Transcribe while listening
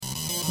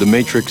The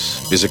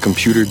Matrix is a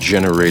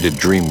computer-generated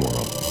dream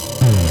world,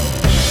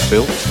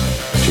 built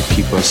to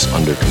keep us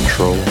under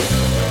control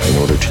in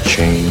order to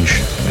change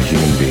a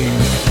human being.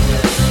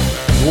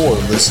 You're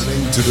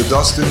listening to the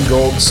Dustin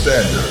Gold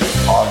Standard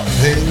on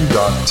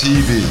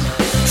Pain.tv.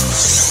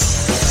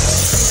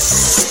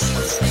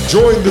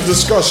 Join the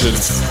discussion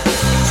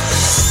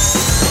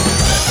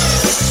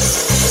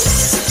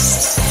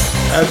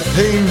at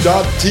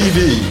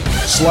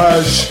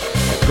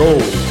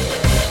Pain.tv/gold.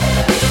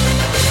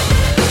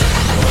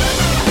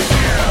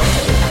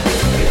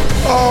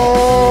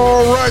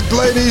 All right,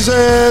 ladies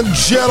and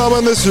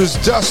gentlemen, this is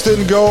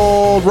Dustin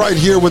Gold right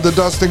here with the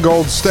Dustin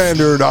Gold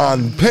Standard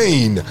on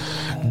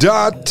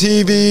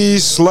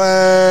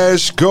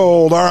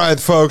Pain.tv/gold. All right,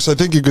 folks, I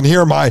think you can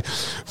hear my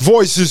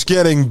voice is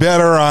getting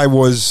better. I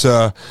was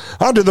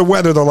under the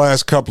weather the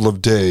last couple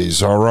of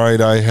days, all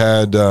right? I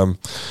had a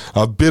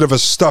bit of a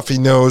stuffy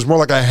nose, more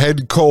like a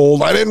head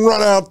cold. I didn't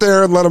run out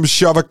there and let them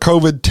shove a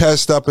COVID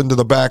test up into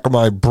the back of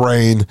my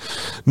brain.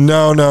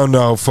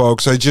 No,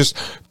 folks. I just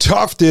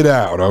toughed it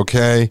out,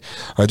 okay?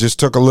 I just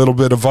took a little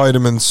bit of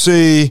vitamin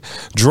C,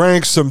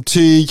 drank some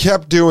tea,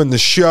 kept doing the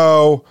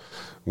show,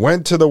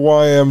 went to the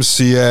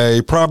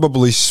YMCA,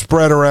 probably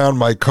spread around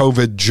my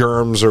COVID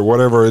germs or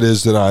whatever it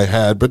is that I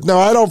had. But no,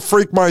 I don't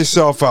freak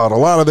myself out. A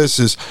lot of this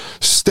is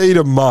state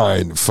of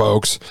mind,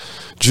 folks.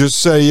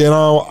 Just say,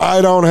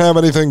 I don't have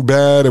anything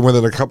bad, and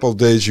within a couple of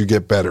days you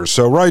get better.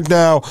 So right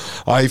now,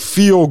 I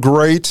feel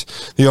great.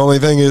 The only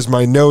thing is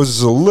my nose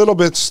is a little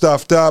bit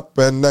stuffed up,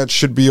 and that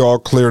should be all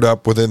cleared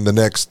up within the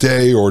next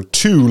day or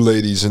two,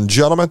 ladies and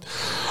gentlemen.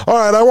 All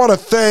right, I want to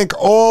thank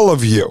all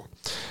of you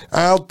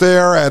out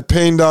there at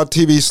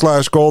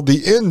Pain.tv/gold.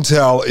 The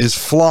intel is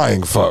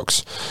flying,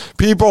 folks.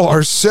 People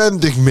are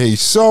sending me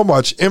so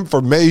much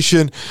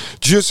information.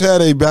 Just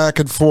had a back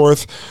and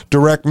forth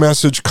direct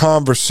message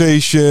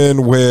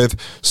conversation with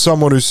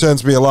someone who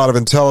sends me a lot of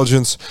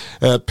intelligence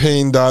at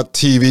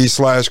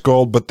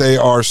Pain.tv/gold, but they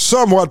are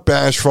somewhat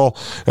bashful,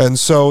 and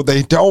so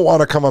they don't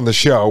want to come on the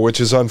show, which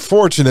is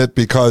unfortunate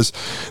because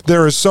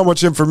there is so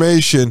much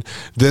information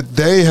that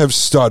they have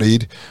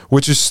studied,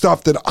 which is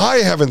stuff that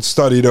I haven't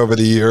studied over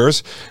the years.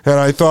 And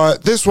I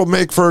thought this will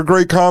make for a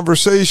great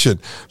conversation,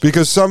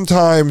 because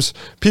sometimes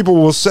people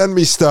will send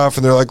me stuff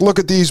and they're like, look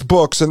at these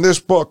books and this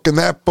book and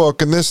that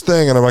book and this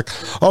thing. And I'm like,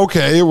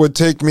 okay, it would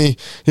take me,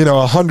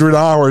 100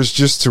 hours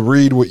just to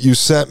read what you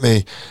sent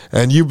me.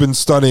 And you've been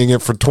studying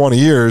it for 20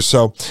 years.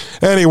 So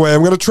anyway, I'm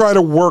going to try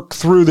to work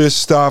through this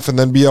stuff and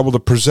then be able to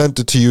present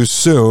it to you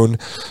soon.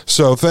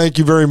 So thank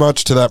you very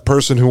much to that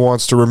person who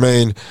wants to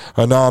remain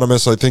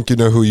anonymous. I think you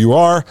know who you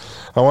are.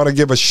 I want to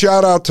give a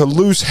shout out to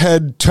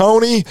Loosehead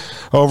Tony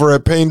over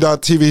at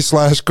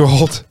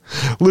Pain.tv/gold.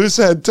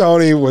 Loosehead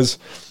Tony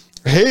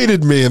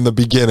hated me in the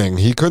beginning.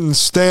 He couldn't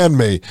stand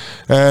me.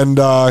 And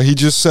he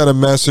just sent a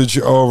message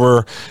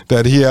over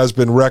that he has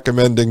been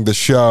recommending the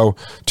show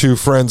to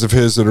friends of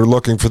his that are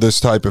looking for this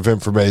type of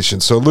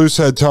information. So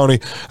Loosehead Tony,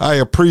 I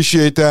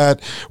appreciate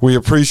that. We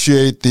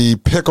appreciate the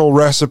pickle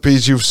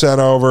recipes you've sent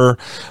over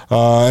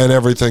and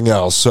everything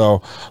else.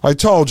 So I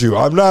told you,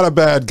 I'm not a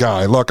bad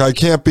guy. Look, I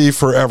can't be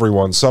for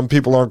everyone. Some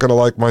people aren't going to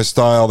like my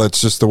style. That's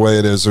just the way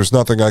it is. There's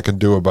nothing I can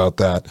do about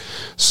that.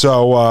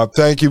 So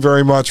thank you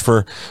very much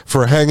for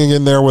hanging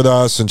in there with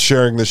us and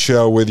sharing the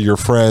show with your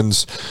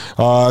friends.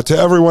 To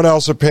everyone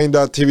else at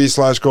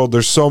Pain.tv/gold,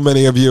 there's so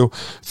many of you.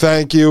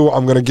 Thank you.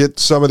 I'm going to get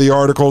some of the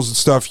articles and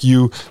stuff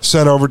you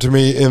sent over to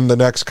me in the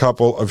next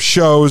couple of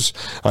shows.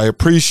 I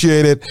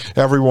appreciate it.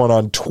 Everyone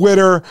on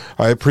Twitter,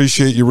 I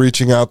appreciate you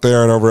reaching out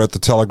there and over at the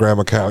Telegram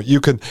account. You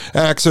can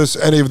access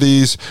any of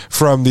these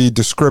from the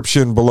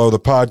description below the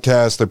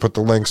podcast. I put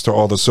the links to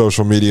all the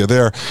social media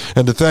there.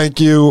 And to thank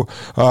you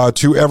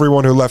to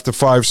everyone who left a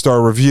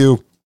 5-star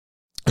review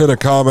and a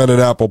comment at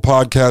Apple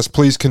Podcasts.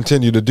 Please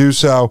continue to do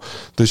so.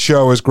 The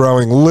show is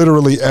growing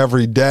literally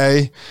every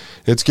day.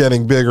 It's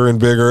getting bigger and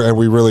bigger, and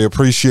we really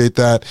appreciate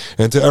that.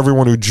 And to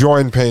everyone who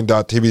joined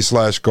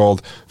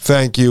Pain.tv/gold,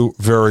 thank you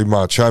very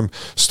much. I'm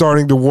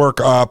starting to work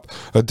up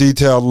a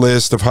detailed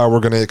list of how we're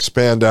going to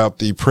expand out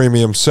the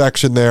premium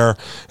section there,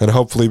 and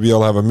hopefully be able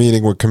to have a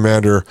meeting with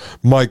Commander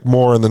Mike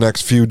Moore in the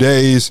next few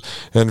days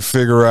and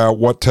figure out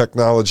what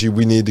technology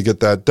we need to get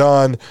that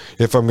done,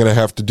 if I'm going to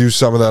have to do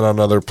some of that on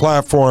another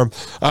platform.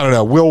 I don't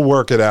know. We'll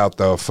work it out,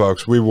 though,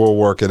 folks. We will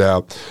work it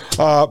out.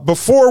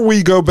 Before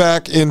we go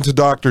back into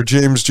Dr.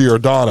 James Giordano,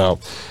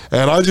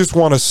 and I just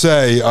want to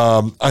say,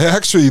 I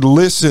actually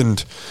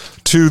listened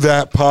to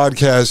that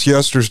podcast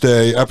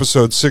yesterday,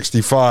 episode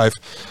 65.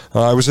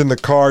 I was in the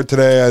car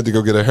today. I had to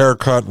go get a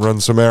haircut and run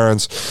some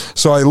errands.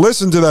 So I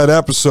listened to that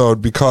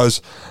episode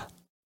because,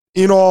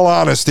 in all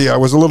honesty, I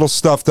was a little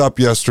stuffed up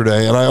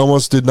yesterday, and I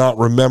almost did not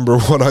remember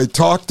what I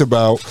talked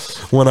about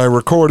when I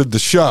recorded the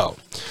show.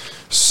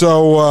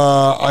 So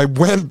I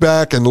went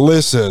back and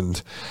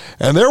listened,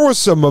 and there was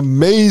some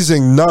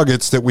amazing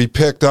nuggets that we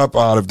picked up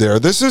out of there.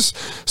 This is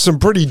some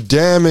pretty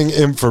damning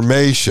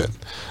information.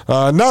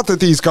 Not that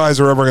these guys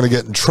are ever going to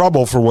get in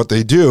trouble for what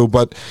they do,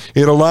 but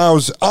it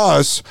allows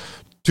us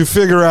to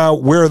figure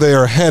out where they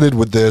are headed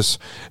with this,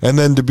 and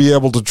then to be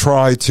able to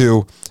try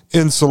to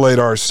insulate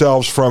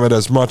ourselves from it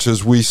as much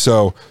as we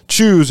so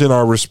choose in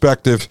our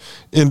respective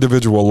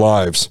individual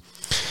lives.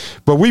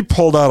 But we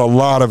pulled out a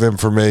lot of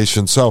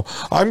information. So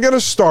I'm going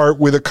to start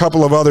with a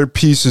couple of other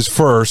pieces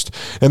first,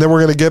 and then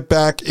we're going to get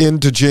back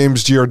into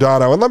James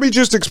Giordano. And let me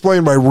just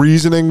explain my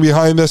reasoning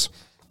behind this.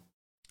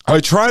 I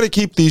try to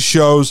keep these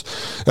shows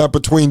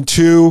between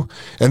 2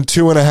 and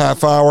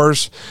 2.5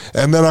 hours,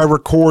 and then I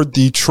record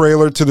the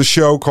trailer to the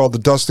show called the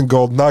Dustin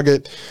Gold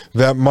Nugget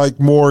that Mike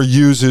Moore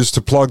uses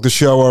to plug the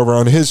show over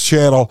on his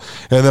channel,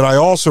 and then I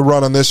also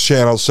run on this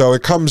channel, so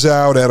it comes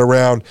out at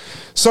around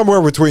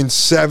somewhere between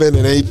 7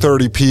 and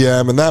 8:30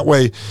 p.m., and that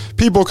way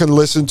people can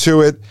listen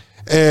to it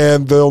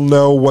and they'll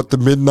know what the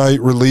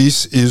midnight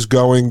release is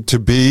going to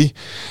be.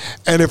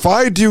 And if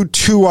I do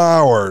 2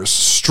 hours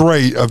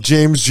straight of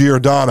James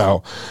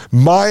Giordano,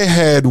 my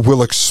head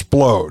will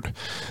explode.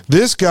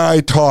 This guy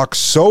talks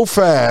so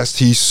fast,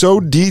 he's so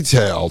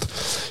detailed,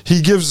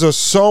 he gives us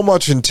so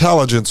much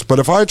intelligence, but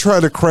if I try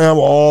to cram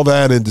all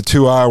that into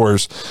 2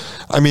 hours,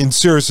 I mean,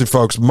 seriously,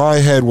 folks, my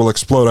head will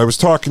explode. I was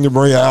talking to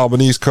Maria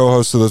Albanese,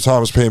 co-host of the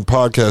Thomas Paine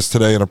podcast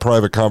today in a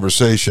private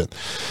conversation.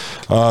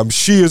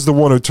 She is the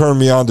one who turned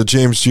me on to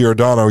James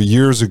Giordano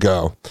years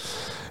ago.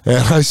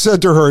 And I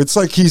said to her, it's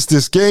like he's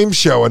this game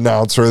show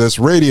announcer, this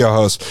radio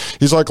host.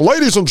 He's like,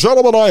 ladies and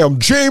gentlemen, I am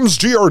James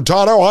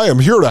Giordano. I am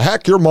here to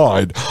hack your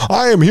mind.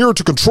 I am here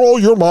to control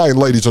your mind,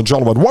 ladies and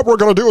gentlemen. What we're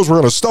going to do is we're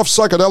going to stuff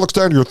psychedelics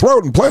down your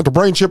throat and plant a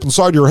brain chip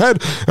inside your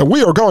head, and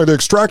we are going to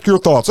extract your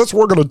thoughts. That's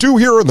what we're going to do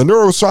here in the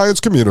neuroscience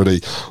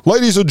community.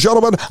 Ladies and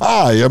gentlemen,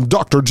 I am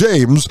Dr.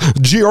 James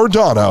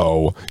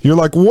Giordano. You're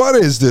like, what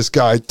is this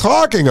guy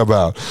talking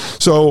about?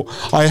 So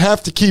I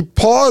have to keep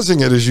pausing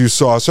it, as you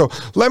saw. So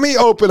let me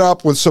open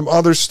up with some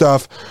other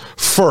stuff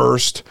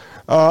first.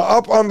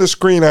 Up on the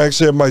screen, I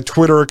actually have my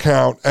Twitter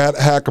account at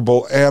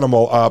Hackable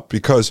Animal up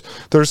because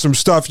there's some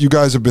stuff you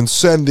guys have been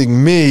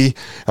sending me,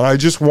 and I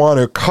just want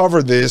to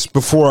cover this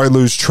before I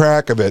lose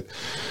track of it.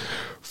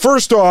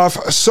 First off,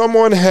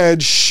 someone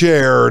had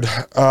shared,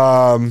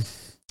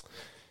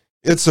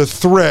 it's a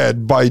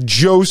thread by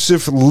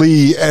Joseph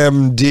Lee,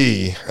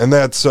 MD, and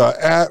that's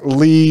at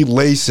Lee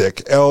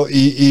Lasik,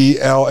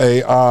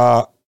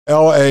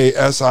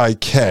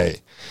 Leelasik.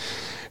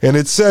 And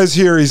it says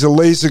here he's a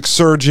LASIK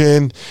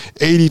surgeon,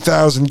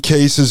 80,000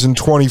 cases in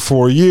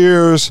 24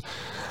 years.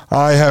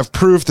 I have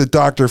proof that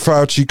Dr.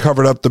 Fauci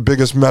covered up the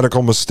biggest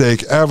medical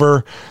mistake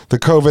ever. The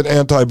COVID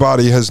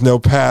antibody has no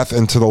path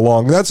into the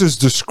lung. That's his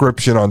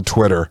description on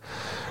Twitter.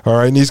 All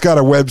right, and he's got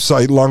a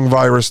website,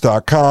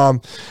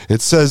 lungvirus.com.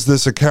 It says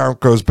this account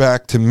goes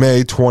back to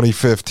May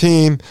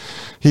 2015.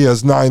 He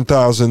has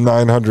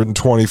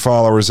 9,920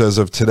 followers as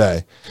of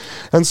today.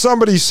 And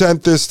somebody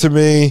sent this to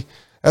me.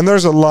 And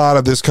there's a lot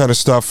of this kind of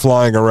stuff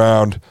flying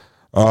around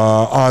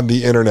on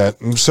the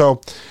internet. And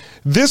so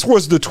this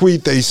was the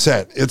tweet they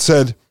sent. It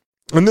said,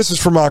 and this is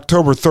from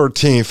October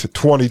 13th,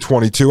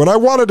 2022. And I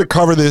wanted to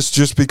cover this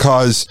just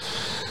because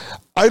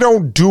I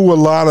don't do a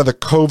lot of the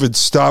COVID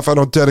stuff. I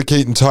don't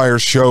dedicate entire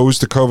shows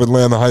to COVID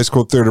Land, the high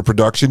school theater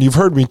production. You've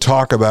heard me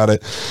talk about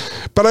it.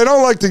 But I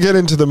don't like to get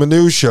into the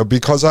minutia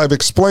because I've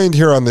explained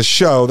here on the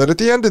show that at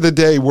the end of the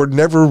day, we're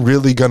never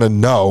really going to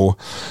know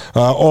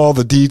all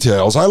the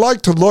details. I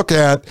like to look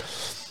at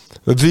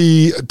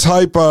the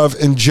type of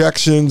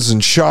injections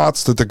and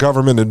shots that the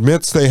government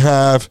admits they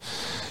have,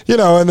 you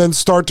know, and then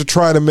start to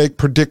try to make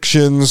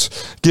predictions,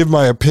 give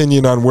my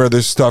opinion on where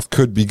this stuff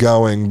could be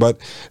going. But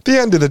at the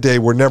end of the day,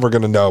 we're never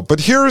going to know.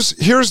 But here's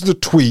the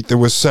tweet that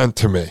was sent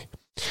to me.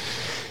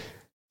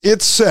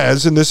 It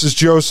says, and this is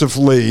Joseph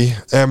Lee,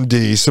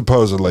 MD,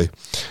 supposedly,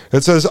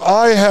 it says,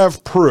 I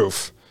have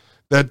proof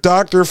that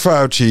Dr.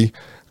 Fauci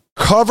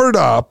covered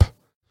up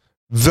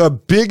the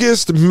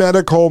biggest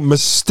medical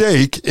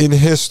mistake in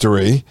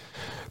history.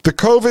 The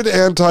COVID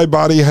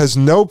antibody has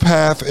no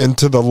path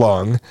into the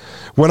lung.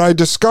 When I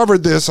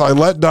discovered this, I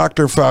let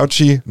Dr.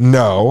 Fauci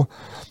know.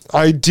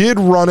 I did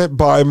run it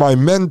by my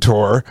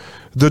mentor,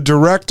 the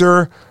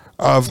director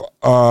of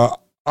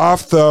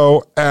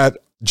ophtho at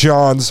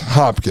Johns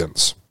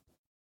Hopkins.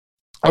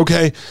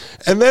 Okay,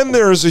 and then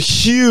there's a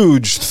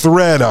huge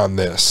thread on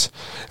this.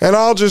 And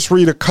I'll just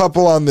read a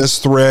couple on this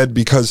thread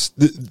because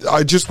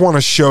I just want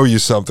to show you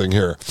something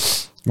here.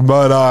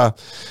 But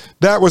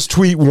that was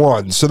tweet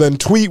 1. So then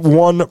tweet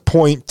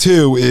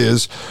 1.2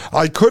 is,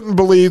 I couldn't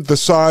believe the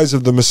size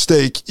of the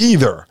mistake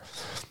either.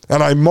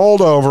 And I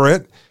mulled over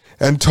it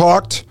and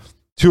talked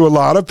to a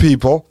lot of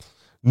people.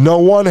 No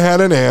one had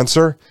an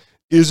answer.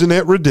 Isn't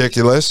it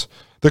ridiculous?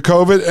 The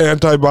COVID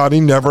antibody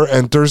never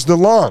enters the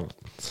lung.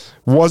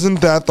 Wasn't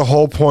that the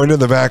whole point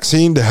of the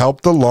vaccine, to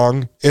help the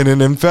lung in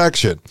an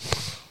infection?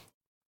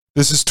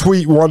 This is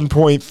tweet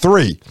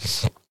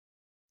 1.3.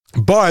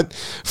 But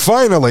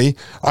finally,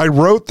 I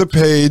wrote the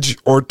page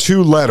or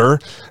 2 letter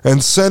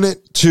and sent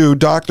it to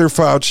Dr.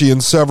 Fauci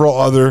and several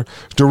other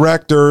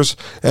directors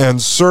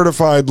and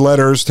certified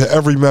letters to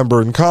every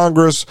member in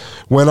Congress.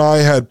 When I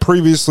had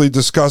previously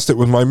discussed it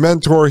with my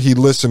mentor, he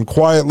listened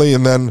quietly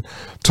and then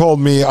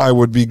told me I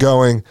would be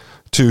going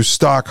to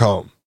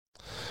Stockholm.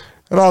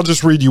 And I'll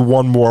just read you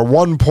one more,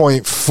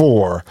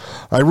 1.4.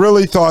 I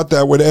really thought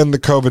that would end the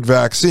COVID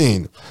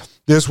vaccine.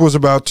 This was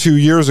about 2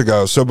 years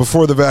ago, so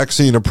before the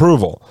vaccine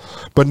approval.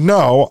 But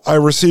no, I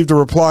received a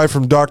reply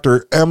from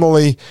Dr.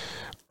 Emily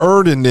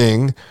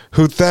Erdening,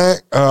 who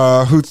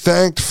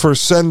thanked for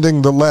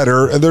sending the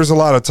letter, and there's a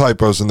lot of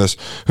typos in this,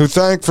 who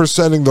thanked for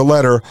sending the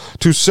letter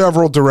to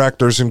several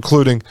directors,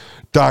 including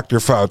Dr.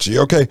 Fauci.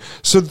 Okay,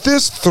 so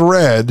this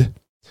thread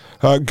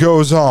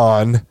goes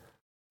on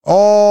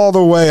all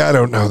the way, I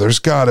don't know, there's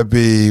got to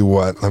be,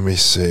 what, let me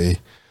see,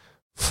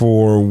 I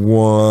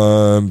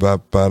don't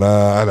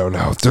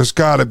know, there's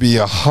got to be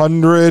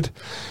 100,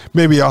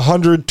 maybe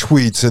 100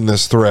 tweets in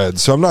this thread,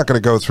 so I'm not going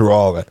to go through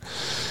all of it.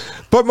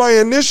 But my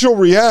initial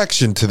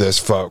reaction to this,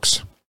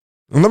 folks,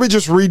 and let me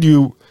just read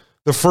you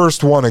the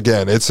first one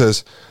again. It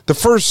says, the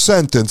first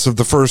sentence of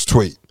the first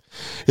tweet.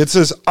 It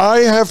says, I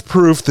have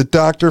proof that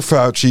Dr.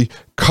 Fauci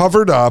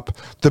covered up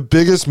the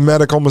biggest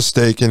medical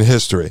mistake in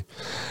history.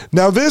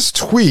 Now, this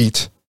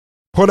tweet,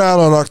 put out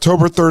on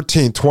October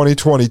 13,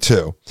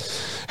 2022,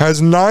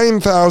 has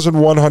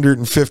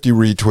 9,150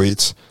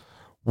 retweets,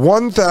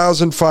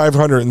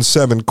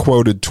 1,507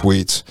 quoted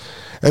tweets,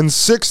 and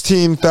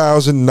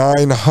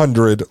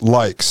 16,900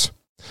 likes.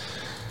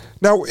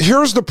 Now,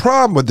 here's the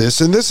problem with this,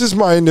 and this is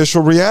my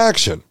initial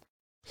reaction.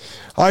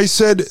 I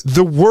said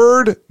the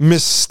word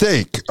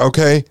mistake,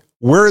 okay,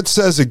 where it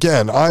says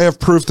again, I have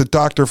proof that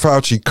Dr.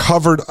 Fauci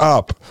covered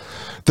up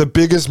the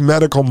biggest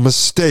medical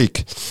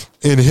mistake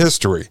in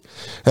history.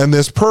 And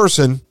this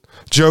person,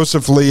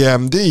 Joseph Lee,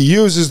 MD,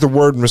 uses the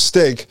word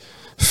mistake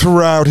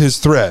throughout his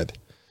thread.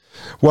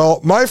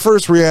 Well, my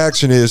first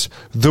reaction is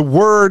the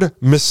word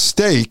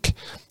mistake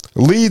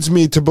leads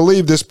me to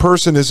believe this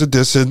person is a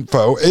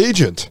disinfo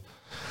agent.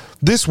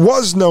 This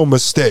was no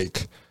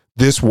mistake.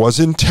 This was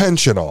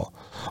intentional.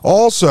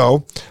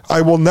 Also,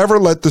 I will never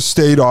let the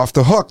state off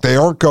the hook. They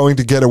aren't going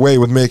to get away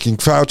with making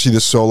Fauci the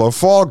solo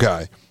fall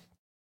guy.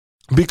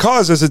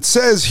 Because, as it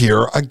says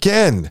here,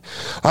 again,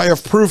 I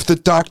have proof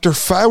that Dr.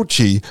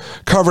 Fauci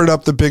covered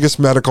up the biggest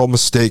medical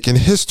mistake in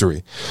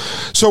history.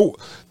 So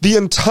the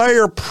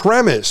entire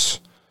premise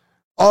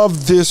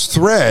of this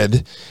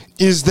thread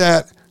is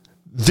that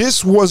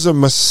this was a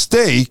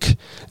mistake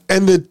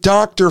and that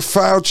Dr.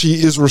 Fauci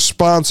is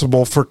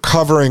responsible for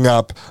covering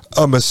up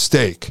a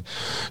mistake.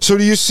 So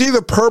do you see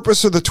the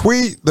purpose of the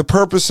tweet, the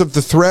purpose of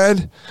the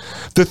thread?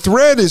 The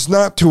thread is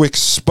not to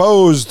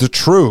expose the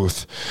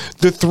truth.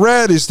 The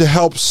thread is to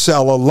help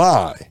sell a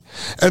lie.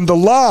 And the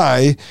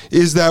lie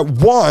is that,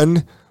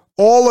 one,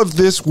 all of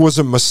this was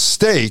a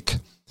mistake,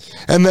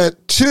 and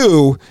that,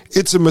 two,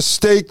 it's a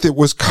mistake that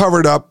was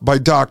covered up by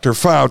Dr.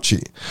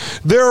 Fauci.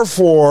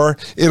 Therefore,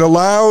 it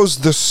allows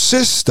the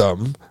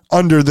system,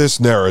 under this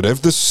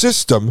narrative, the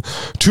system,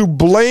 to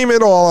blame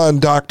it all on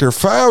Dr.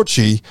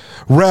 Fauci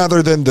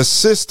rather than the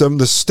system,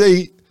 the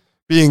state,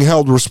 being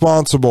held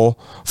responsible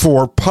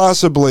for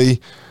possibly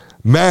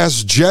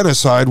mass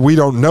genocide. We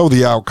don't know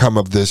the outcome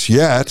of this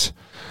yet.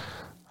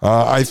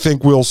 I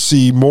think we'll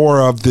see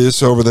more of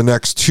this over the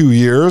next 2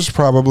 years,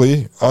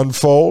 probably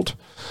unfold.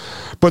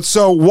 But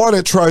so, one,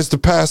 it tries to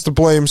pass the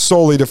blame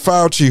solely to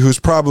Fauci, who's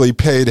probably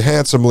paid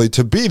handsomely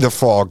to be the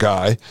fall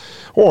guy,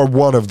 or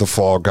one of the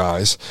fall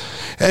guys.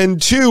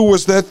 And two,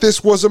 was that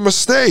this was a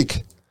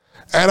mistake.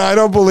 And I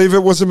don't believe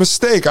it was a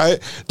mistake.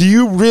 Do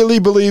you really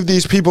believe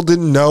these people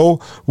didn't know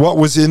what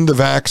was in the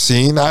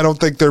vaccine? I don't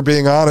think they're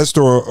being honest,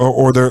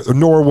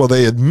 nor will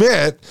they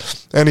admit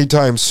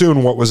anytime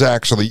soon what was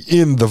actually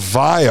in the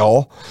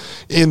vial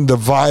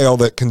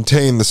that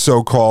contained the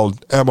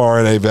so-called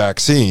mRNA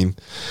vaccine.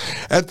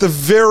 At the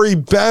very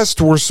best,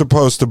 we're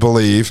supposed to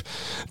believe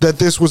that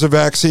this was a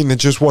vaccine that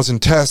just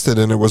wasn't tested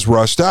and it was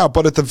rushed out.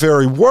 But at the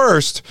very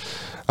worst,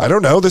 I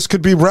don't know, this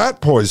could be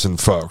rat poison,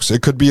 folks.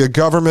 It could be a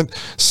government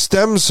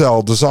stem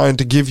cell designed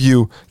to give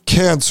you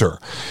cancer.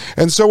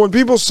 And so when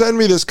people send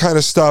me this kind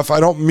of stuff,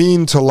 I don't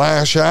mean to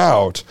lash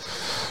out,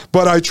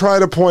 but I try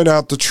to point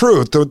out the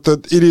truth,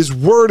 that it is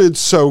worded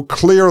so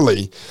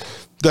clearly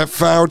that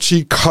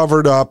Fauci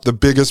covered up the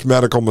biggest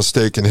medical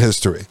mistake in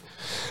history.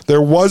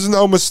 There was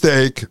no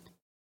mistake.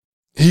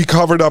 He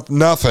covered up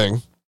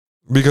nothing,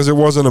 because it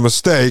wasn't a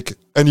mistake,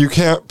 and you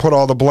can't put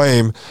all the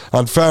blame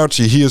on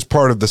Fauci. He is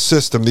part of the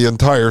system. The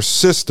entire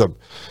system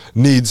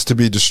needs to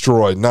be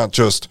destroyed, not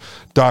just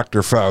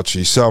Dr.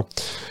 Fauci. So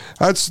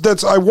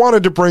that's I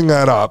wanted to bring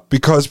that up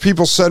because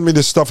people send me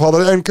this stuff all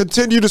the time and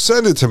continue to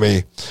send it to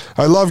me.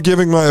 I love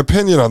giving my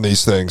opinion on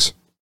these things.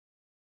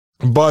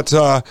 But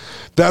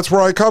that's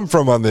where I come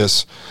from on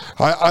this.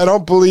 I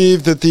don't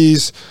believe that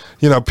these,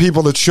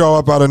 people that show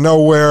up out of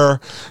nowhere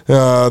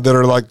that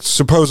are like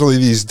supposedly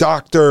these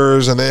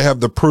doctors and they have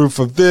the proof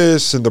of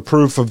this and the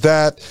proof of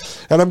that.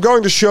 And I'm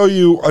going to show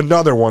you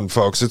another one,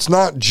 folks. It's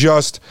not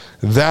just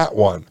that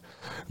one.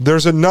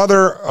 There's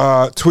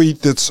another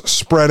tweet that's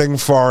spreading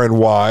far and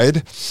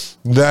wide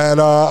that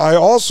I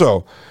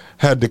also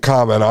had to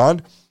comment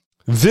on.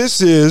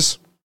 This is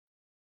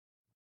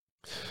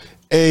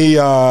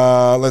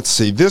let's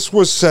see, this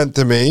was sent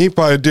to me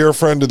by a dear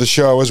friend of the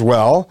show as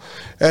well,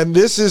 and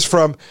this is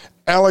from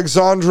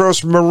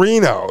Alexandros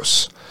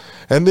Marinos,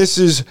 And this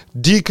is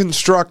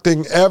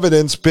deconstructing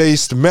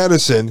evidence-based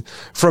medicine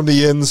from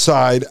the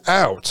inside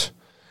out.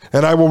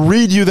 And I will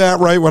read you that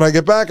right when I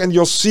get back, and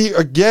you'll see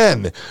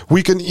again,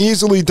 we can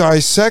easily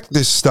dissect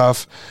this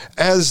stuff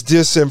as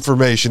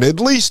disinformation, at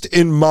least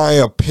in my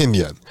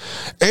opinion.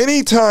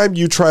 Anytime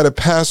you try to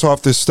pass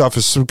off this stuff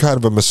as some kind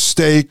of a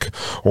mistake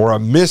or a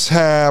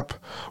mishap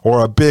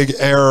or a big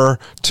error,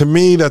 to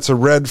me, that's a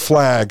red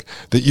flag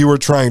that you are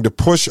trying to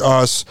push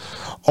us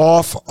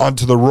off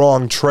onto the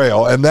wrong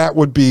trail. And that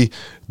would be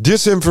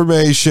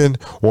disinformation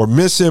or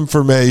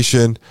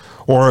misinformation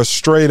or a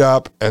straight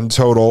up and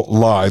total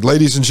lie.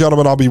 Ladies and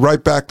gentlemen, I'll be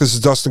right back. This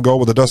is Dustin Gold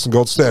with the Dustin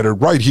Gold Standard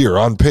right here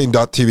on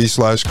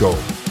Pain.tv/gold.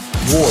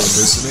 You're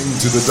listening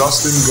to the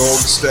Dustin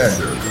Gold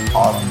Standard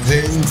on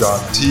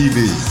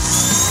Pain.tv.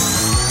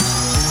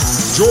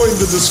 Join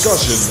the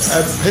discussion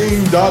at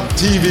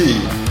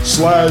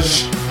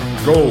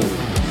Pain.tv/gold.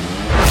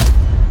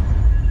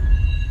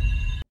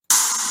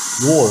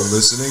 You're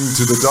listening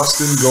to the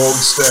Dustin Gold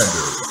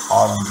Standard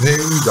on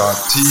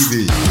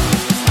Pain.tv.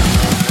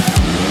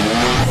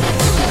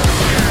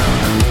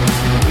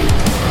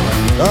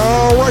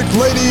 All right,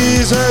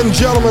 ladies and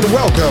gentlemen,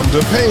 welcome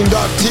to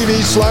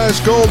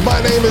Pain.tv/gold.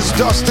 My name is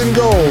Dustin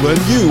Gold,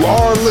 and you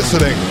are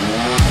listening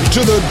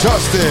to the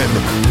Dustin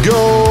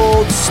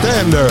Gold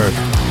Standard.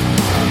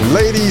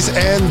 Ladies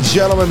and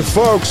gentlemen,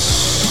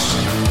 folks,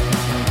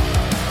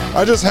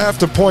 I just have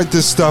to point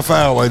this stuff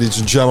out, ladies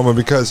and gentlemen,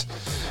 because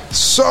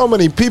so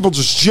many people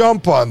just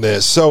jump on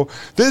this. So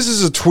this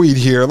is a tweet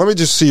here. Let me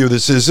just see who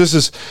this is. This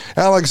is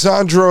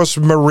Alexandros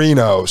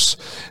Marinos,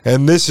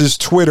 and this is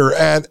Twitter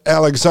at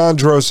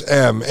Alexandros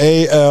M,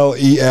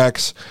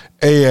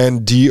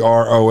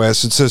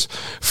 ALEXANDROS. It says,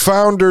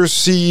 founder,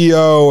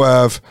 CEO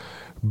of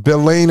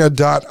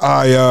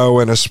Belena.io,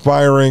 and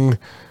aspiring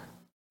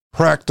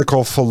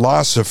practical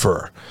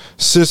philosopher.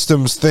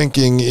 Systems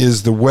thinking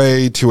is the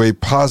way to a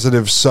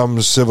positive sum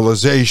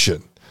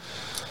civilization.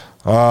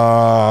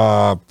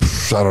 I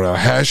don't know,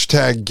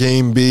 hashtag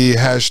GameB,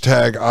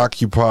 hashtag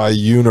Occupy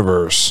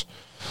Universe.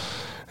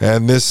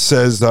 And this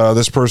says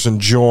this person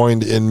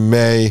joined in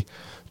May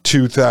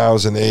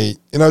 2008.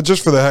 You know,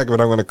 just for the heck of it,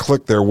 I'm going to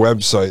click their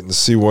website and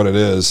see what it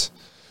is,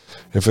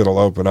 if it'll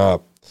open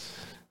up.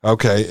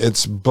 Okay,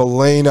 it's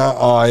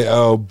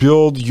Belena.io.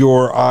 Build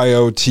your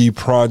IoT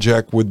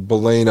project with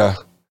Belena.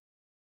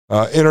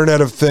 Internet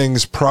of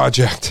Things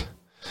project.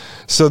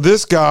 So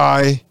this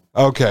guy...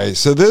 Okay,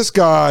 so this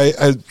guy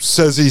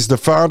says he's the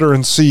founder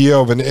and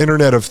CEO of an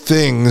Internet of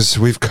Things.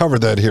 We've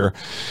covered that here.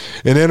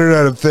 An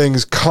Internet of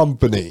Things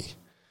company.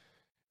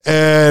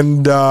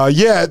 And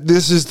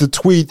this is the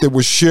tweet that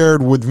was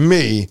shared with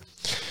me.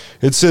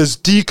 It says,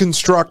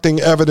 deconstructing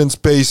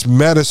evidence-based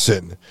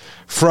medicine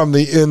from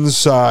the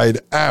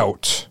inside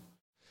out.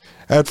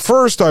 At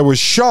first, I was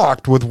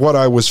shocked with what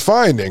I was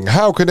finding.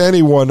 How could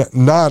anyone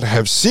not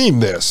have seen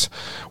this?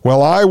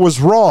 Well, I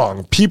was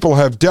wrong. People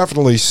have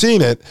definitely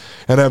seen it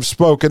and have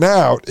spoken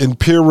out in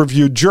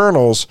peer-reviewed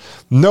journals.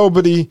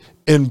 Nobody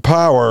in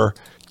power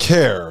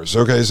cares.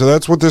 Okay, so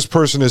that's what this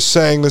person is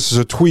saying. This is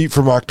a tweet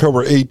from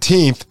October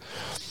 18th.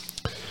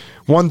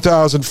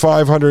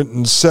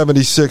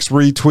 1,576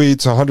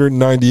 retweets,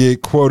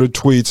 198 quoted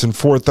tweets, and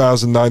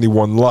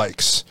 4,091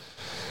 likes.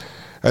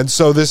 And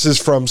so this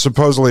is from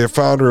supposedly a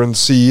founder and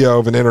CEO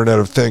of an Internet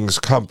of Things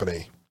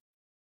company.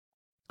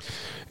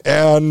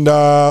 And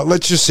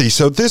let's just see.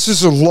 So this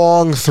is a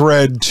long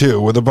thread, too,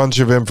 with a bunch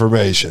of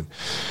information.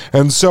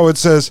 And so it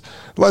says,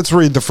 let's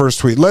read the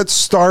first tweet. Let's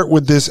start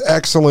with this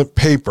excellent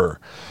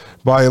paper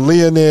by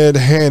Leonid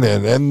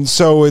Hannon. And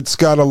so it's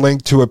got a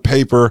link to a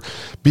paper,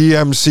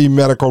 BMC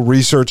Medical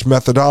Research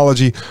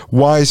Methodology,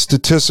 why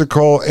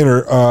statistical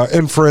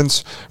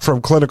inference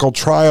from clinical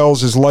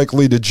trials is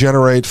likely to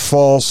generate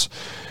false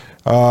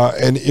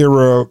and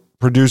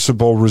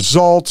irreproducible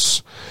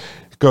results.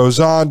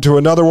 Goes on to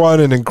another one,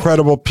 an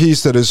incredible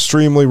piece that is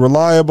extremely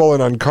reliable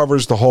and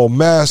uncovers the whole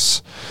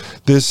mess.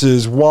 This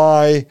is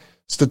why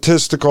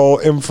statistical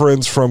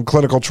inference from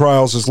clinical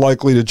trials is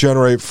likely to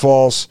generate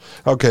false.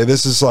 Okay,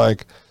 this is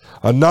like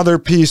another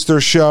piece they're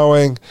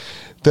showing.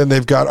 Then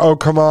they've got, oh,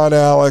 come on,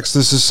 Alex,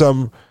 this is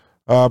some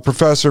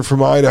professor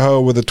from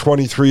Idaho with a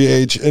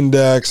 23H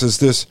index. Is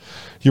this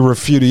your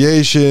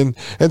refutation?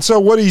 And so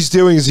what he's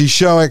doing is he's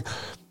showing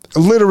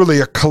literally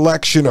a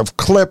collection of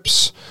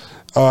clips.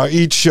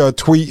 Each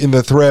tweet in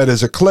the thread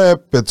is a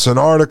clip. It's an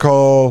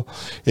article.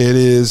 It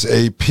is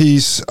a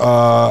piece,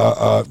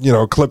 a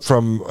clip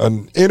from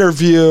an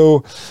interview,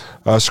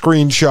 a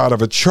screenshot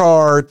of a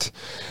chart.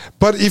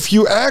 But if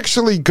you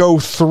actually go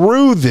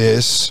through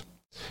this,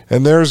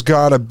 and there's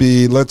got to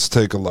be, let's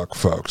take a look,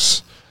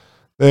 folks.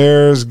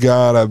 There's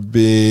got to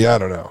be, I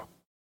don't know,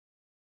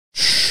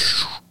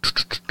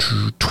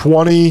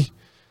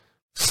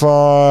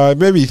 25,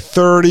 maybe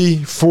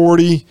 30,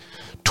 40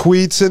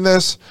 tweets in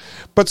this.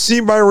 But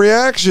see, my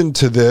reaction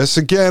to this,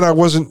 again, I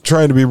wasn't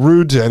trying to be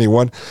rude to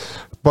anyone,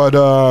 but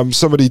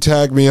somebody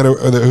tagged me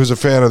who's a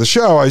fan of the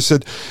show. I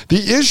said,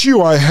 the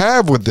issue I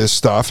have with this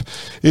stuff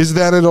is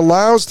that it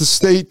allows the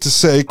state to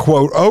say,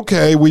 quote,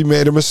 okay, we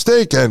made a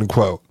mistake, end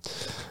quote.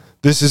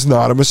 this is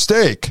not a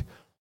mistake.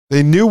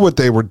 They knew what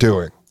they were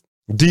doing.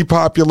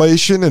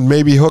 Depopulation and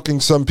maybe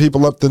hooking some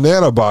people up to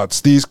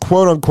nanobots. These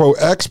quote-unquote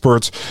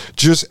experts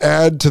just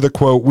add to the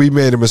quote, we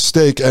made a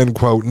mistake, end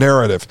quote,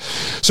 narrative.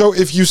 So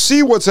if you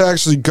see what's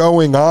actually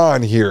going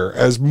on here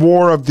as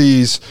more of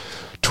these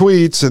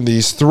tweets and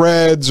these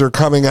threads are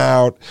coming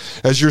out,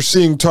 as you're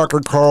seeing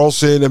Tucker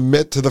Carlson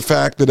admit to the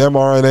fact that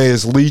mRNA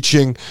is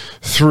leaching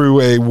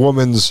through a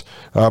woman's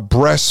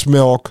breast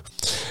milk,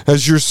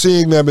 as you're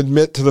seeing them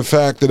admit to the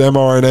fact that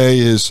mRNA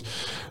is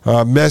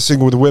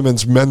messing with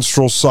women's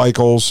menstrual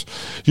cycles,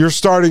 you're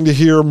starting to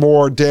hear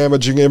more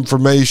damaging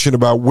information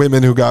about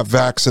women who got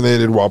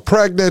vaccinated while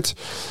pregnant.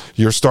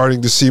 You're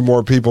starting to see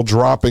more people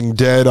dropping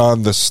dead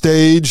on the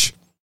stage.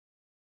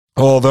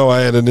 Although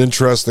I had an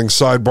interesting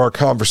sidebar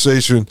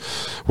conversation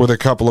with a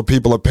couple of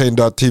people at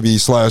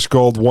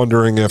pain.tv/gold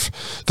wondering if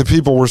the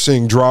people we're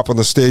seeing drop on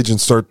the stage and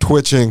start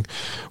twitching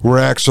were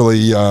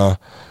actually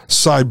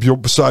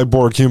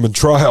cyborg human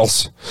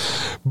trials.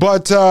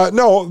 But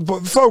no,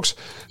 folks,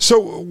 so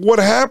what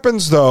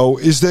happens, though,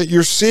 is that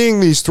you're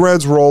seeing these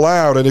threads roll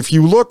out, and if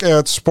you look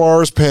at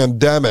SPAR's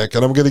pandemic,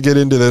 and I'm going to get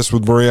into this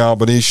with Maria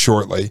Albanese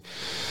shortly,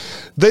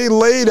 they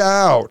laid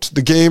out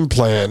the game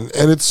plan,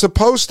 and it's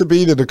supposed to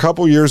be that a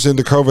couple years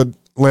into COVID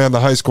land,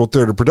 the high school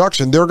theater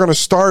production, they're going to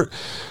start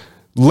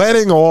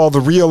letting all the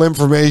real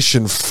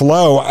information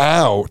flow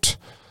out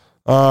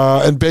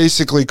and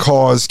basically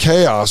cause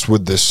chaos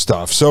with this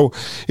stuff. So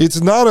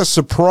it's not a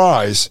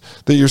surprise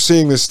that you're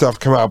seeing this stuff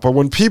come out. But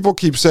when people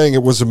keep saying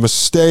it was a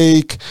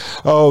mistake,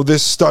 oh,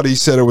 this study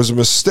said it was a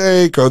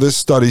mistake, oh, this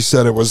study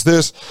said it was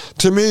this,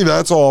 to me,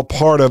 that's all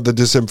part of the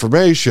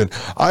disinformation.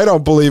 I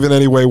don't believe in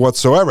any way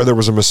whatsoever there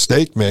was a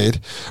mistake made.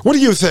 What do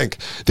you think?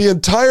 The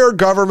entire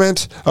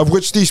government, of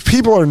which these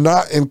people are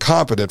not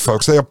incompetent,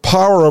 folks, they have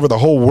power over the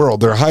whole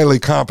world. They're highly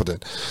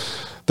competent.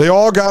 They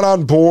all got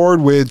on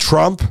board with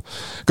Trump,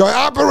 going,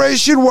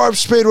 Operation Warp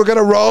Speed, we're going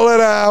to roll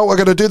it out. We're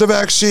going to do the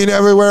vaccine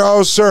everywhere.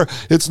 Oh, sir,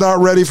 it's not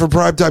ready for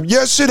prime time.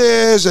 Yes, it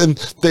is. And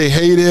they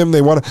hate him.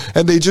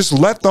 And they just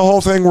let the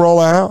whole thing roll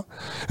out.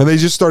 And they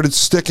just started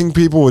sticking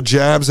people with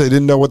jabs. They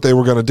didn't know what they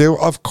were going to do.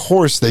 Of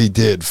course they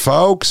did,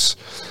 folks.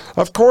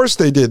 Of course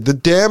they did. The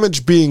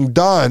damage being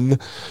done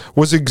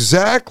was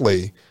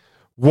exactly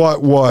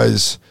what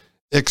was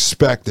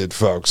expected,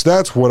 folks.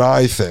 That's what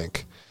I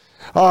think.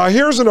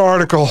 Here's an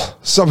article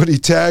somebody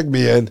tagged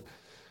me in.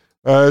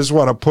 I just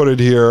want to put it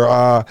here.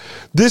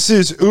 This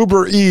is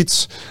Uber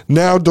Eats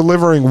now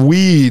delivering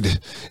weed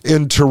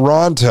in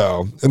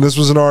Toronto. And this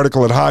was an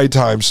article at High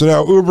Times. So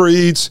now Uber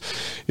Eats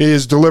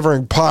is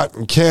delivering pot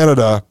in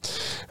Canada.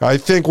 I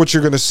think what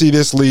you're going to see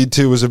this lead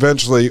to is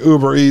eventually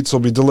Uber Eats will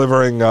be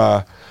delivering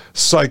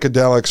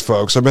psychedelics,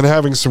 folks. I've been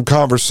having some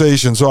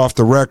conversations off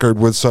the record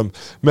with some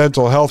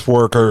mental health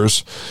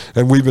workers,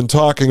 and we've been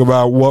talking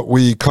about what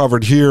we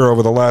covered here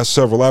over the last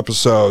several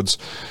episodes,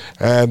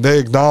 and they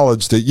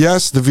acknowledge that,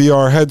 yes, the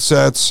VR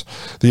headsets,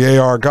 the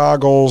AR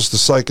goggles, the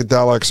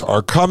psychedelics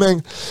are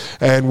coming,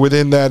 and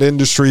within that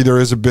industry, there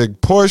is a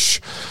big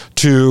push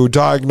to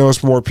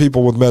diagnose more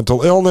people with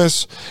mental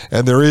illness,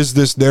 and there is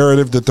this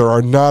narrative that there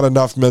are not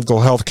enough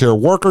mental health care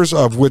workers,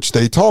 of which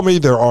they told me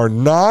there are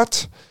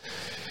not,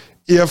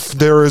 if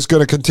there is going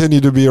to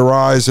continue to be a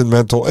rise in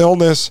mental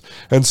illness.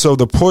 And so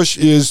the push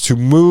is to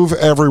move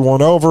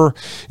everyone over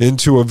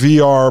into a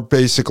VR,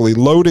 basically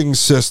loading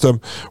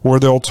system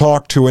where they'll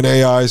talk to an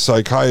AI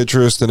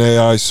psychiatrist, an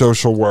AI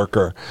social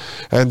worker.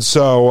 And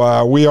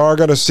so we are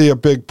going to see a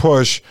big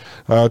push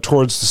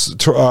toward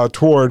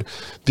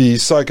the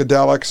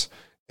psychedelics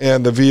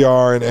and the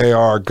VR and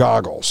AR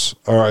goggles.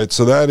 All right,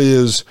 so that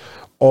is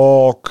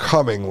all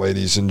coming,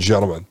 ladies and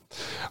gentlemen.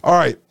 All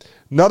right.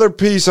 Another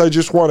piece I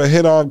just want to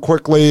hit on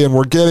quickly, and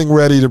we're getting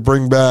ready to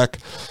bring back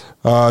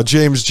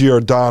James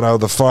Giordano,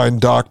 the fine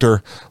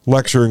doctor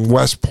lecturing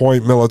West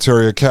Point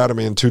Military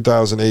Academy in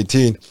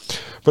 2018.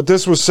 But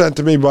this was sent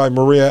to me by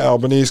Maria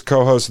Albanese,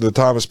 co-host of the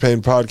Thomas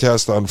Paine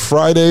podcast on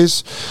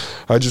Fridays.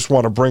 I just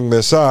want to bring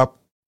this up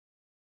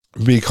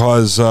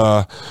because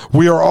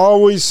we are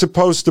always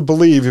supposed to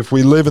believe, if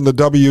we live in the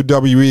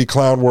WWE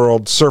clown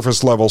world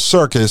surface level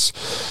circus,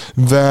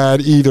 that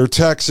either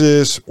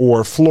Texas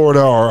or Florida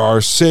are our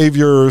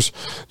saviors.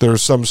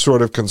 There's some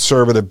sort of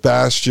conservative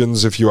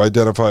bastions if you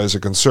identify as a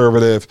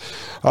conservative.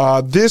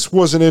 This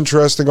was an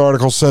interesting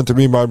article sent to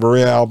me by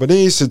Maria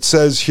Albanese. It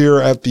says here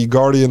at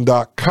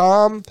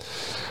theguardian.com,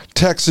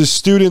 Texas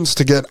students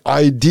to get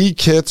ID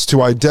kits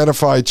to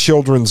identify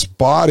children's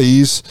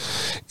bodies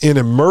in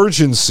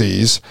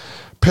emergencies.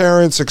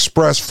 Parents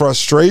express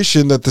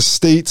frustration that the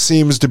state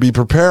seems to be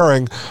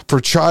preparing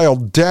for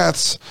child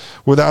deaths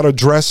without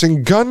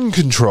addressing gun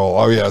control.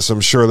 Oh, yes,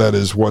 I'm sure that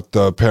is what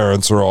the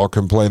parents are all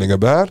complaining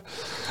about.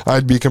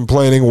 I'd be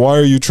complaining, why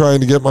are you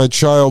trying to get my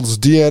child's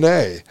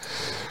DNA?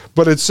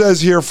 But it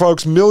says here,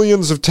 folks,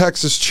 millions of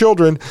Texas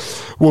children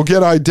will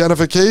get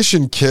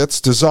identification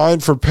kits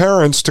designed for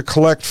parents to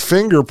collect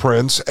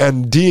fingerprints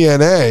and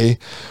DNA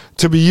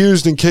to be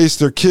used in case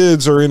their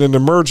kids are in an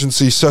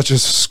emergency such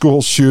as a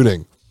school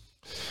shooting.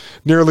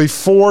 Nearly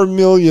 4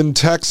 million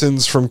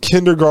Texans from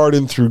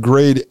kindergarten through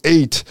grade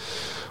 8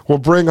 will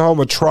bring home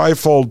a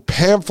trifold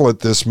pamphlet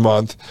this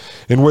month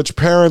in which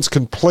parents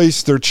can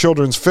place their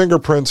children's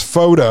fingerprints,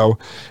 photo,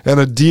 and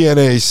a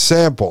DNA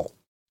sample.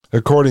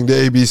 According to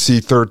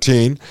ABC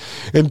 13,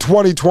 in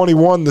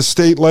 2021, the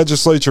state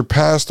legislature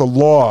passed a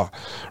law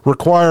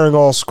requiring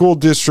all school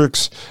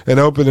districts and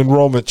open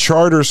enrollment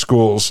charter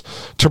schools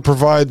to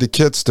provide the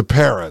kits to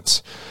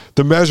parents.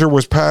 The measure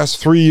was passed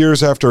 3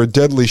 years after a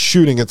deadly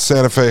shooting at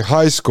Santa Fe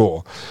High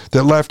School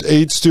that left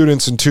 8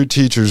 students and 2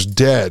 teachers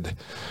dead.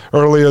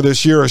 Earlier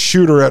this year, a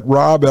shooter at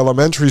Robb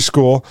Elementary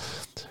School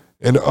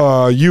in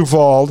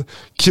Uvalde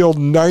killed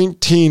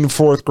 19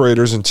 fourth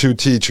graders and 2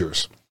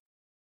 teachers.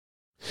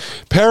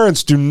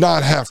 Parents do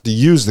not have to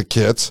use the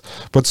kits,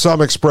 but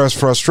some express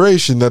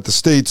frustration that the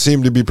state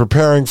seemed to be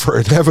preparing for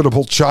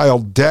inevitable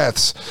child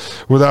deaths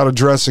without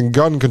addressing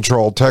gun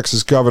control.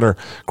 Texas Governor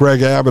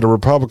Greg Abbott, a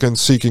Republican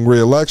seeking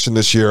re-election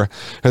this year,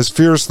 has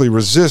fiercely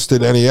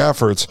resisted any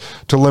efforts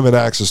to limit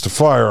access to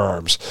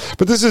firearms.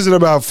 But this isn't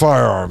about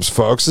firearms,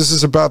 folks. This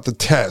is about the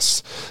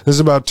tests. This is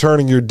about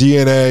turning your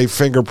DNA,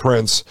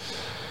 fingerprints,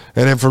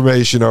 and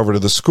information over to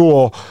the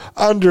school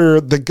under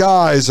the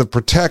guise of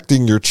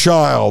protecting your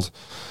child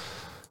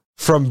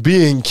from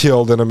being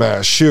killed in a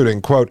mass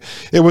shooting. Quote,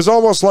 it was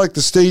almost like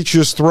the state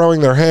just throwing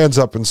their hands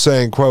up and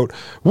saying, quote,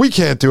 we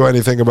can't do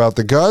anything about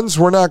the guns.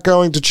 We're not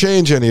going to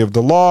change any of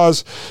the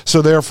laws.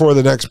 So therefore,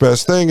 the next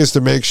best thing is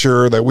to make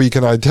sure that we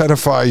can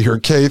identify your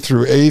K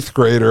through 8th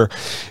grader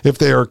if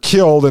they are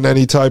killed in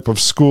any type of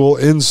school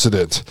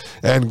incident.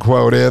 End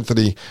quote.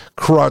 Anthony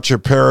Crutch, a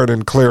parent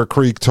in Clear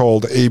Creek,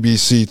 told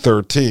ABC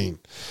 13.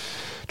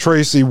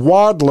 Tracy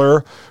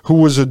Wadler, who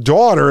was a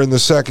daughter in the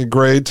 2nd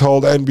grade,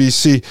 told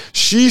NBC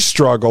she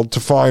struggled to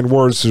find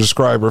words to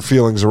describe her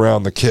feelings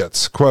around the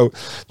kits. Quote,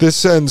 this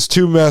sends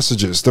 2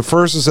 messages. The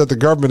first is that the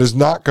government is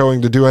not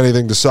going to do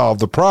anything to solve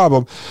the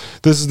problem.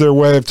 This is their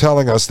way of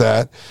telling us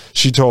that,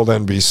 she told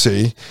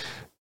NBC.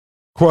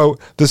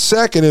 Quote, the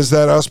second is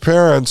that us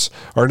parents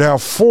are now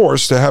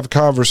forced to have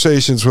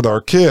conversations with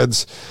our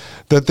kids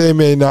that they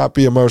may not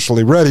be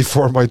emotionally ready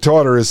for. My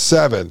daughter is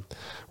 7.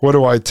 What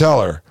do I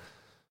tell her?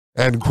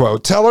 End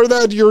quote. Tell her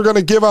that you're going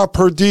to give up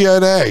her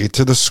DNA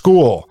to the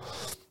school,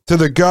 to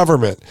the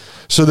government,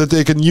 so that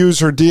they can use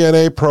her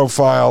DNA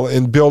profile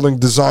in building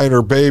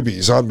designer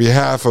babies on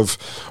behalf of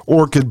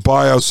Orchid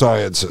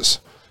Biosciences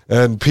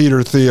and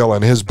Peter Thiel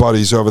and his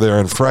buddies over there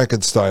in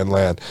Frankenstein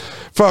land.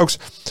 Folks,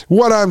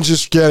 what I'm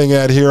just getting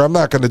at here, I'm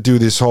not going to do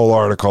this whole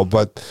article,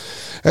 but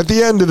at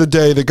the end of the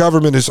day, the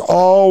government is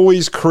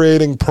always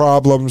creating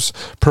problems,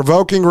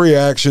 provoking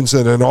reactions,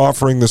 and then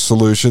offering the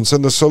solutions.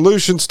 And the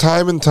solutions,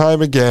 time and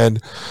time again,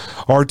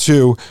 are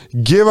to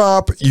give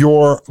up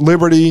your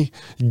liberty,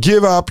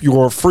 give up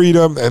your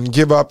freedom, and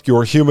give up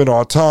your human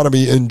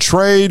autonomy in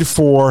trade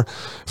for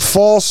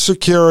false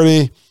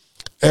security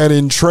and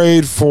in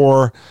trade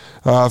for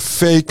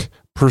fake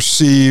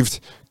perceived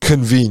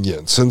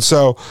convenience. And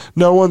so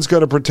no one's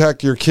going to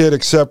protect your kid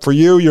except for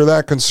you. You're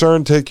that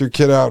concerned, take your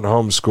kid out and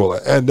homeschool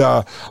it. And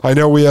I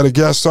know we had a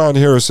guest on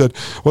here who said,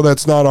 well,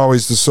 that's not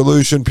always the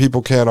solution.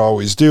 People can't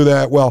always do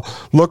that. Well,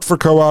 look for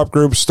co-op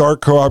groups,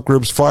 start co-op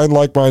groups, find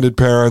like-minded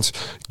parents,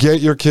 get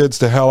your kids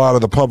the hell out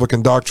of the public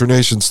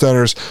indoctrination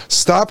centers.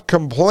 Stop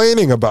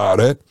complaining about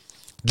it.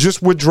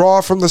 Just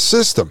withdraw from the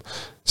system.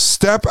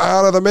 Step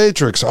out of the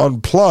matrix.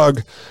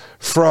 Unplug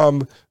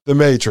from the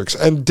matrix.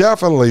 And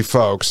definitely,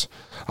 folks,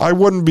 I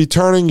wouldn't be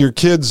turning your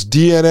kids'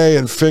 DNA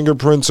and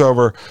fingerprints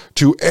over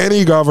to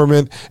any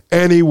government,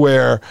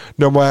 anywhere,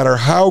 no matter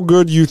how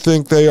good you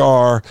think they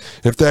are.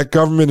 If that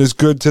government is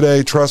good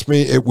today, trust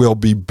me, it will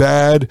be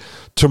bad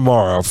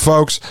tomorrow.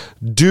 Folks,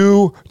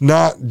 do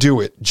not do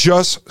it.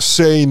 Just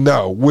say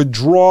no.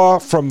 Withdraw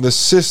from the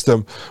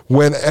system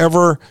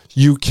whenever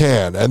you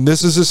can. And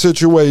this is a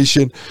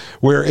situation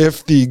where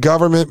if the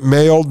government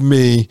mailed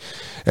me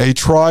a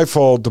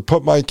trifold to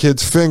put my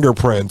kids'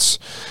 fingerprints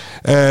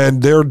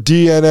and their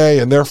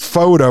DNA and their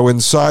photo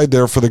inside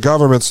there for the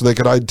government so they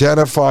could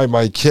identify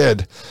my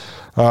kid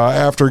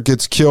after it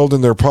gets killed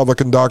in their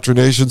public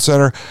indoctrination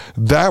center,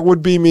 that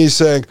would be me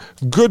saying,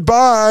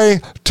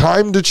 goodbye,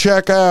 time to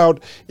check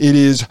out. It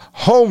is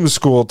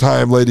homeschool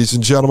time, ladies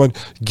and gentlemen.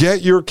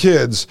 Get your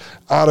kids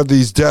out of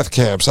these death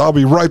camps. I'll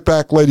be right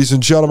back, ladies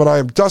and gentlemen. I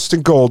am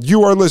Dustin Gold.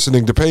 You are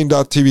listening to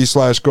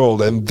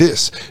Pain.tv/Gold, and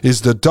this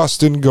is the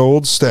Dustin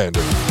Gold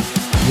Standard.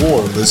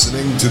 You're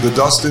listening to the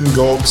Dustin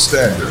Gold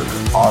Standard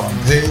on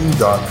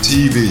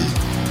Pain.tv.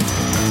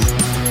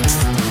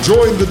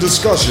 Join the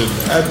discussion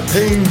at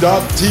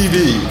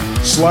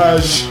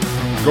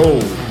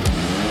Pain.tv/Gold.